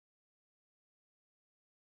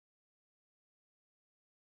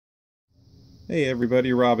Hey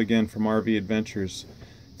everybody, Rob again from RV Adventures.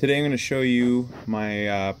 Today I'm going to show you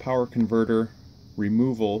my power converter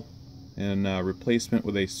removal and replacement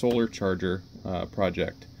with a solar charger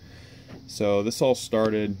project. So this all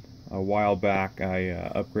started a while back.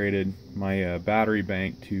 I upgraded my battery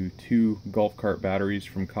bank to 2 golf cart batteries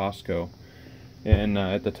from Costco, and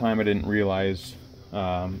at the time I didn't realize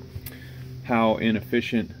how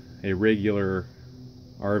inefficient a regular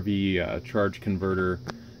RV charge converter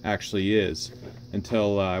actually is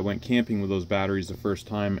until I went camping with those batteries the first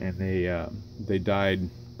time, and they died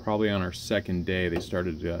probably on our second day. They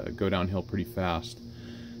started to go downhill pretty fast.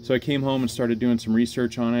 So I came home and started doing some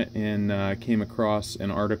research on it, and came across an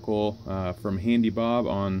article from Handy Bob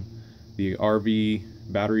on the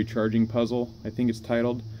RV battery charging puzzle, I think it's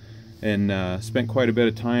titled, and spent quite a bit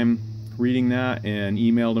of time reading that and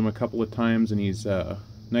emailed him a couple of times, and he's a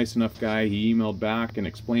nice enough guy. He emailed back and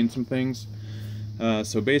explained some things.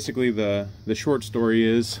 So basically the short story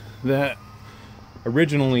is that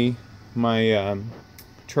originally my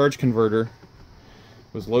charge converter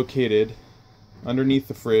was located underneath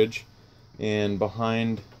the fridge and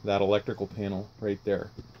behind that electrical panel right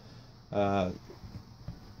there. The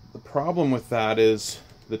problem with that is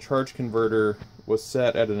the charge converter was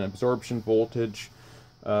set at an absorption voltage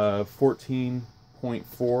of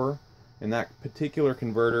 14.4, and that particular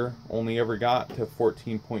converter only ever got to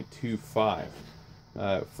 14.25.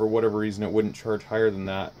 For whatever reason it wouldn't charge higher than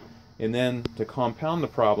that. And then to compound the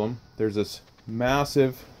problem, there's this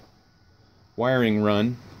massive wiring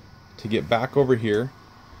run to get back over here.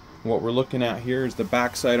 What we're looking at here is the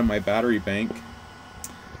back side of my battery bank.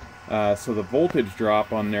 So the voltage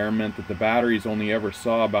drop on there meant that the batteries only ever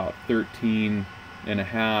saw about 13.5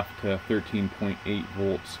 to 13.8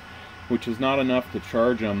 volts, which is not enough to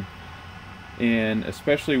charge them. And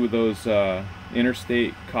especially with those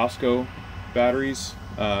interstate Costco batteries,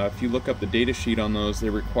 if you look up the data sheet on those, they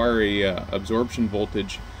require a absorption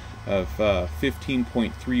voltage of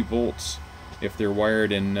 15.3 volts if they're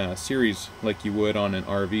wired in series like you would on an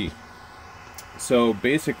RV. So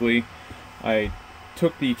basically I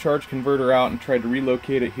took the charge converter out and tried to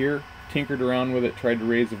relocate it here, tinkered around with it, tried to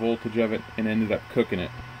raise the voltage of it, and ended up cooking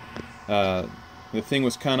it. The thing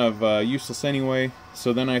was kind of useless anyway,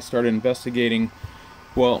 so then I started investigating,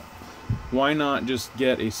 well, why not just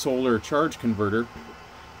get a solar charge converter,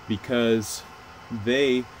 because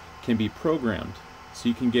they can be programmed. So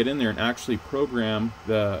you can get in there and actually program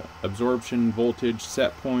the absorption voltage,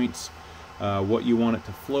 set points, what you want it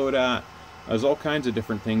to float at. There's all kinds of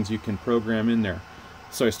different things you can program in there.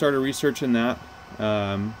 So I started researching that.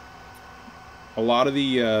 A lot of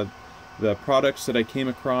the products that I came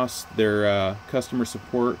across, their customer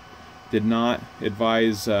support did not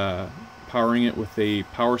advise powering it with a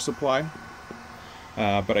power supply,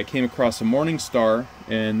 but I came across a Morningstar,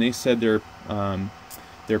 and they said their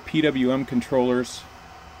PWM controllers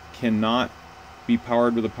cannot be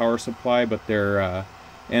powered with a power supply, but their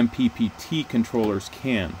MPPT controllers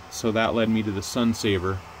can. So that led me to the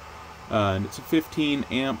Sunsaver, and it's a 15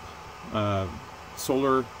 amp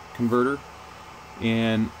solar converter,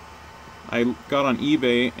 and I got on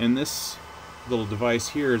eBay, and this little device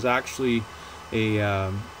here is actually a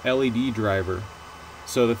LED driver.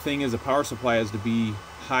 So the thing is, the power supply has to be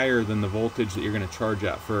higher than the voltage that you're going to charge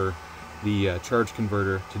at for the charge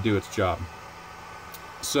converter to do its job.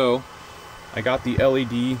 So I got the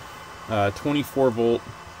LED 24 volt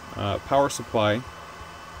power supply,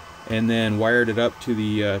 and then wired it up to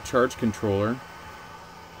the charge controller.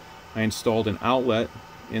 I installed an outlet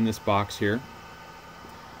in this box here.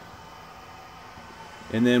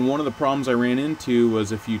 And then one of the problems I ran into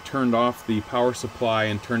was if you turned off the power supply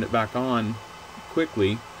and turned it back on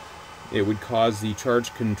quickly, it would cause the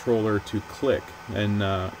charge controller to click. And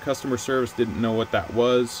customer service didn't know what that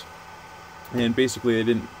was. And basically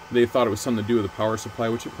they thought it was something to do with the power supply,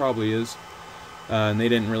 which it probably is. And they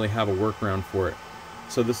didn't really have a workaround for it.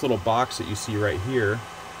 So this little box that you see right here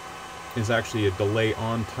is actually a delay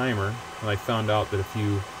on timer. And I found out that if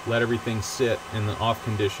you let everything sit in the off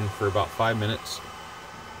condition for about 5 minutes,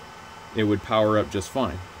 it would power up just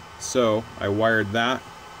fine. So I wired that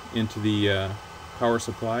into the power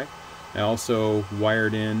supply. I also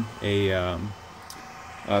wired in a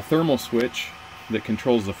thermal switch that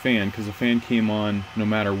controls the fan, because the fan came on no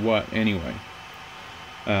matter what anyway.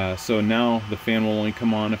 So now the fan will only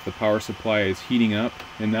come on if the power supply is heating up,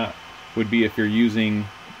 and that would be if you're using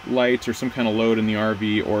lights or some kind of load in the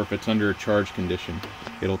RV, or if it's under a charge condition,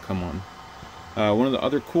 it'll come on. One of the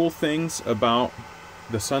other cool things about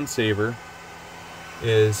the Sunsaver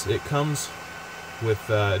is it comes with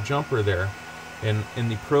a jumper there, and in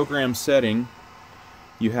the program setting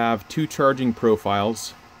you have 2 charging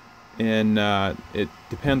profiles, and it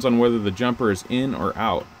depends on whether the jumper is in or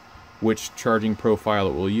out, which charging profile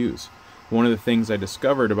it will use. One of the things I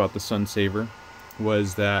discovered about the Sunsaver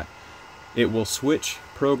was that it will switch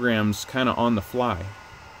programs kind of on the fly.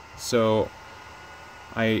 So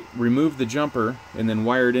I removed the jumper and then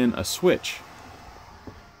wired in a switch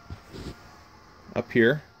up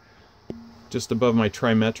here just above my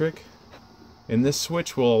trimetric, and this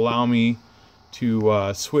switch will allow me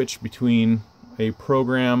to switch between a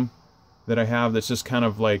program that I have that's just kind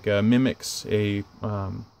of like mimics a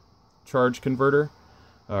charge converter,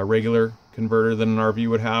 a regular converter that an RV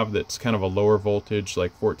would have, that's kind of a lower voltage,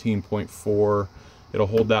 like 14.4. It'll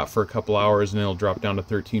hold that for a couple hours and it'll drop down to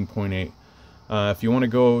 13.8. If you want to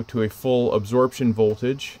go to a full absorption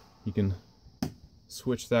voltage, you can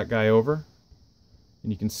switch that guy over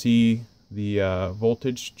and you can see the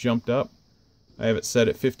voltage jumped up. I have it set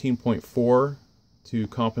at 15.4 to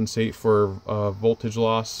compensate for voltage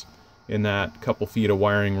loss in that couple feet of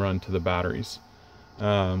wiring run to the batteries.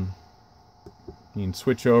 You can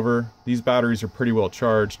switch over. These batteries are pretty well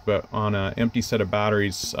charged, but on an empty set of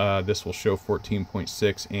batteries, this will show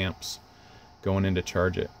 14.6 amps going in to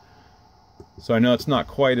charge it. So I know it's not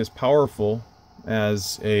quite as powerful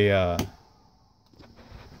as a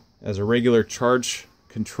regular charge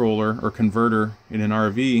controller or converter in an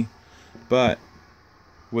RV, but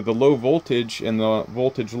with the low voltage and the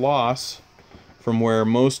voltage loss from where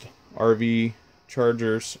most RV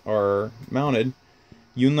chargers are mounted,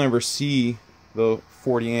 you'll never see the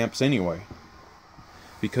 40 amps anyway,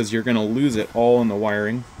 because you're going to lose it all in the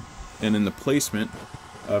wiring and in the placement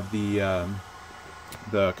of the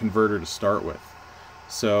converter to start with.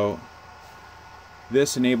 So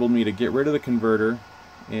this enabled me to get rid of the converter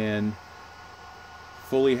and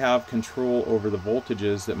fully have control over the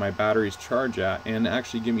voltages that my batteries charge at, and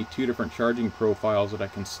actually give me two different charging profiles that I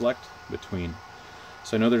can select between.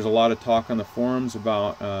 So I know there's a lot of talk on the forums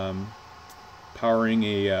about powering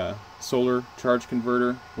a solar charge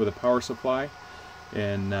converter with a power supply,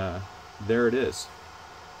 and there it is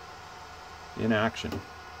in action.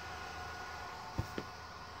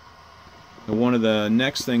 And one of the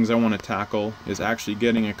next things I want to tackle is actually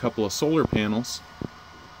getting a couple of solar panels.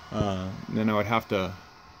 Then I would have to,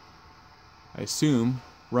 I assume,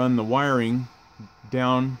 run the wiring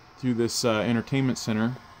down through this entertainment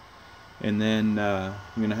center, and then I'm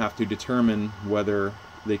going to have to determine whether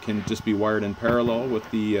they can just be wired in parallel with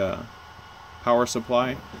the power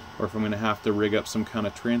supply, or if I'm going to have to rig up some kind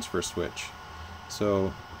of transfer switch.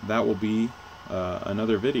 So that will be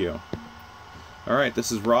another video. Alright,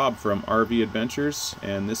 this is Rob from RV Adventures,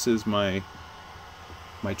 and this is my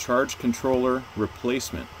charge controller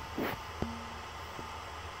replacement.